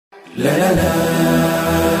La la la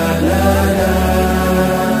la la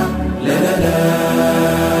la la la la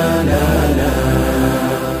la la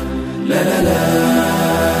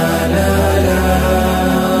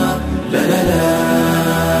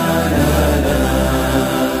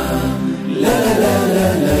la la la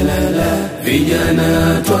la la la vijana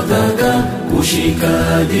twataka kushika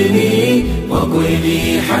dini kwa kweli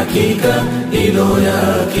hakika ilo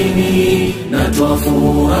yakini na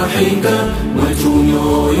twafurahika mwetu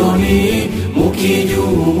nyoyoni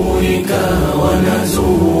mukijumuika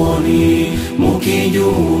wanazuoni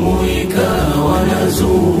mukijumuika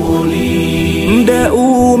wanazuoni Mda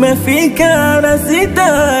umefika na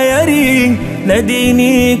sitayari na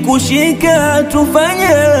dini kushika tufanye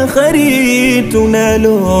khari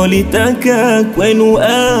tunalolitaka kwenu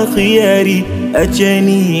akhiari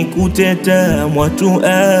acheni kuteta mwatu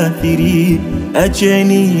athiri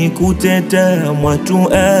acheni kuteta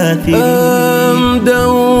mwatu athiri Mda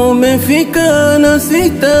umefika na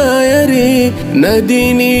sitayari na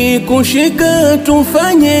dini kushika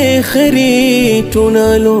tufanye kheri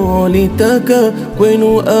tunalolitaka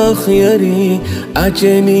kwenu akhiari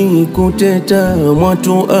acheni kuteta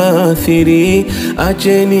mwatu athiri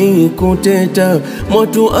acheni kuteta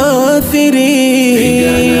mwatu athiri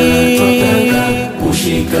vijana twataka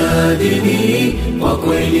kushika dini kwa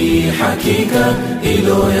kweli hakika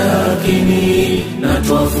ilo yakini na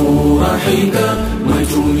twafurahika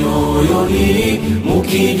mwetu nyoyoni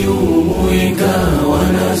mukijumuika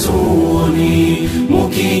wanazuoni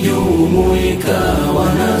mukijumuika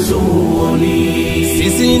wanazuoni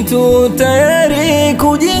sisi tu tayari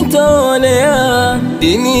kujitolea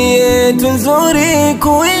dini yetu nzuri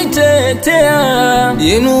kuitetea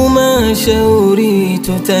yenu mashauri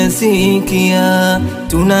tutasikia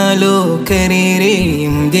tunalo kariri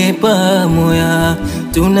mje pamoja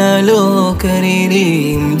tunalo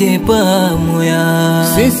kariri mje pamoja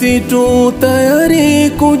sisi tu tayari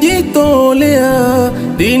kujitolea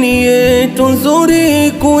dini yetu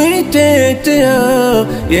nzuri kuitetea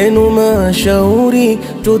yenu mashauri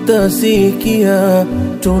tutasikia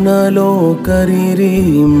tunalo kariri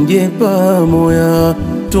mje pamoja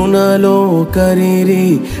tunalo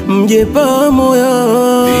kariri mje pamoja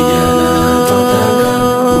vijana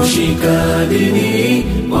twataka kushika dini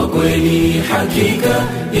kwa kweli hakika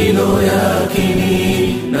ilo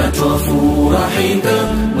yakini na twafurahika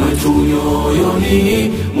mwetu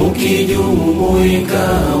nyoyoni mukijumuika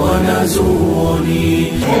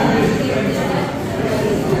wanazuoni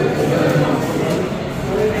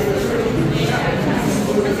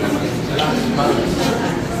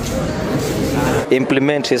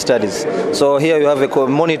implement his studies. So here you have a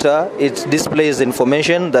monitor, it displays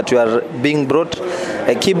information that you are being brought.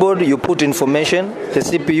 A keyboard, you put information. The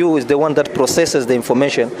CPU is the one that processes the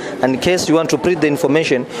information. And in case you want to print the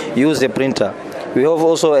information, use a printer. We have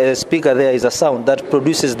also a speaker there is a sound that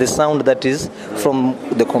produces the sound that is from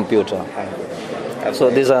the computer. So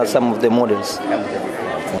these are some of the models.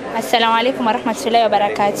 Assalamu alaikum wa rahmatullahi wa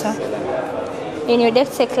barakatuh. In your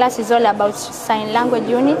DECT class is all about sign language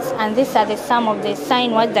units, and these are the sum of the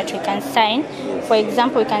sign words that we can sign. For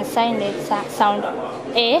example, we can sign the sound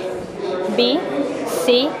A, B,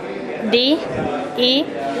 C, D, E,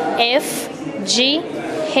 F, G,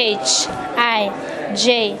 H, I,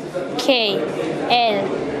 J, K, L,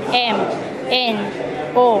 M,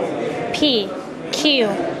 N, O, P, Q,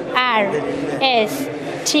 R, S,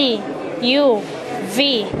 T, U,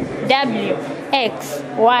 V, W, X,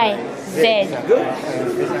 Y, Z.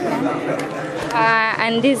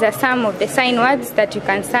 And these are some of the sign words that you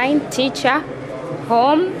can sign: teacher,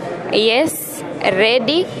 home, yes,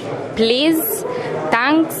 ready, please,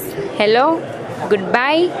 thanks, hello,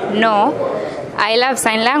 goodbye, no. I love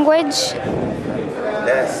sign language.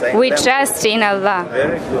 We trust in Allah.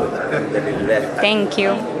 Very good. Thank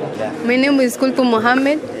you. My name is Kulpu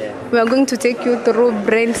Mohammed. We are going to take you through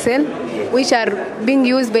Braille cell, which are being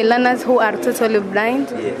used by learners who are totally blind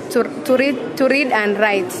to read and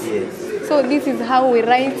write. So this is how we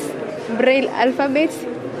write Braille alphabet.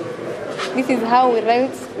 This is how we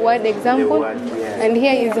write word example, and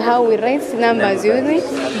here is how we write numbers using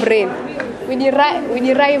Braille. We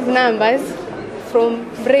derive numbers from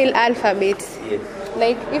Braille alphabet.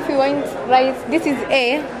 Like if you want to write, this is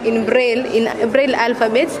A in Braille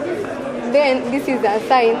alphabet, then this is a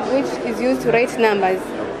sign which is used to write numbers.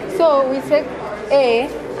 So we take A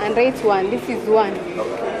and write 1. This is 1.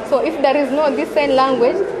 So if there is no this sign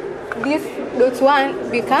language, this dot 1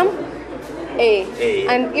 become A.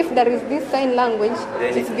 And if there is this sign language,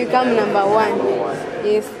 it become number 1.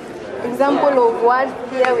 Yes. Example of word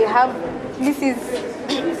here we have, this is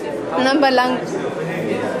number language.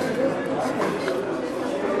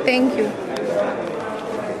 Thank you.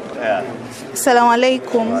 Assalamu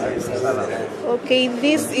alaikum. Okay,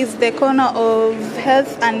 this is the corner of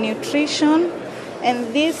health and nutrition,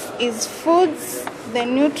 and this is foods, the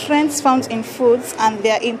nutrients found in foods and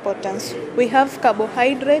their importance. We have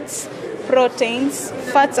carbohydrates, proteins,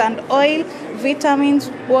 fats and oil,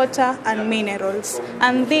 vitamins, water and minerals.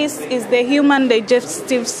 And this is the human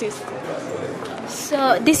digestive system.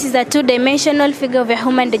 So this is a two-dimensional figure of a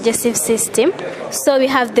human digestive system. So we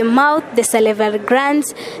have the mouth, the salivary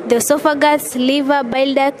glands, the esophagus, liver,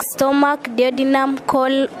 bile duct, stomach, duodenum,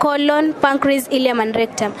 colon, pancreas, ileum, and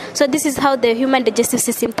rectum. So this is how the human digestive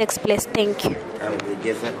system takes place. Thank you. Thank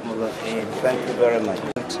you very much.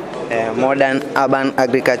 Modern urban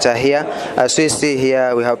agriculture here. As we see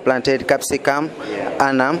here, we have planted capsicum,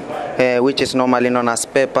 anam, which is normally known as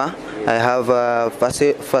pepper. I have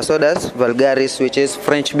Phaseolus vulgaris, which is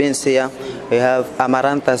French beans here. We have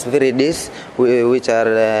Amaranthus viridis, which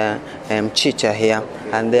are chicha here.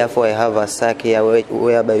 And therefore I have a sack here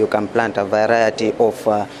whereby you can plant a variety of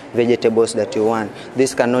vegetables that you want.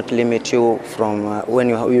 This cannot limit you from, when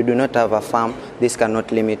you do not have a farm, this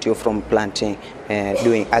cannot limit you from planting,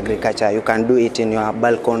 doing agriculture. You can do it in your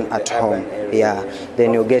balcony at home. Yeah.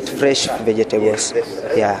 Then you get fresh vegetables.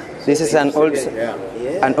 Yeah. This is an old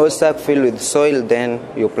sack filled with soil, then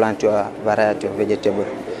you plant your variety of vegetable.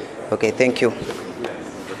 Okay, thank you.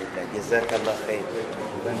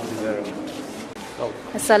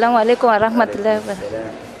 Assalamu alaikum wa rahmatullahi wa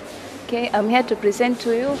barakatuh. Okay, I'm here to present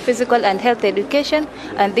to you physical and health education,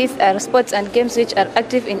 and these are sports and games which are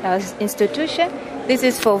active in our institution. This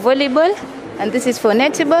is for volleyball, and this is for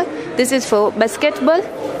netball, this is for basketball,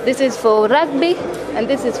 this is for rugby, and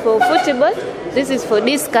this is for football, this is for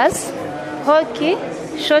discus, hockey,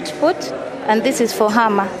 shot put, and this is for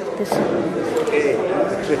hammer.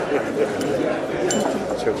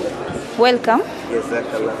 Welcome.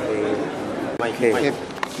 Okay.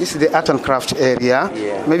 This is the art and craft area.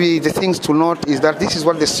 Yeah. Maybe the things to note is that this is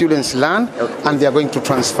what the students learn, okay, and they are going to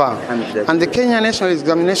transfer. And the Kenya National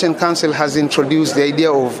Examination Council has introduced the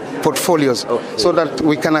idea of portfolios, okay, so that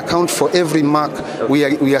we can account for every mark,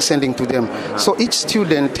 okay, we are sending to them. So each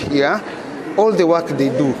student here, all the work they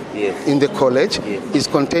do, yes, in the college, yes, is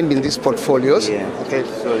contained in these portfolios. Yeah. Okay.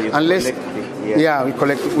 So unless we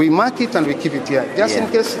collect, we mark it and we keep it here, just in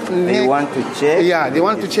case they want to check. Yeah, they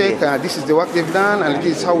want to check. This is the work they've done, and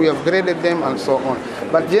this is how we have graded them, and so on.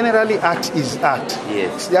 But generally, art is art.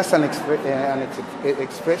 Yes. It's just an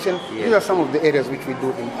expression. Yes. These are some of the areas which we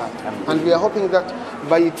do in art, and we are hoping that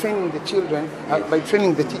by training the children, by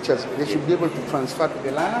training the teachers, they should be able to transfer to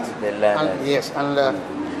the learners. And, yes, and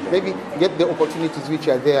maybe get the opportunities which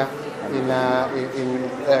are there in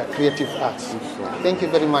creative arts. Thank you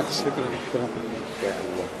very much.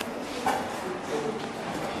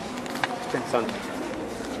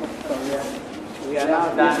 We are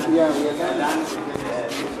now done. We are done.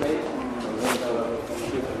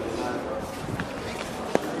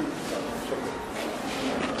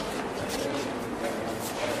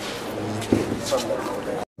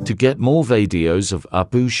 To get more videos of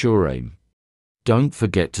Abu Shuraim, don't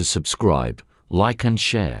forget to subscribe, like and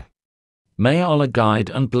share. May Allah guide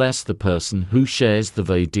and bless the person who shares the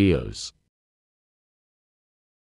videos.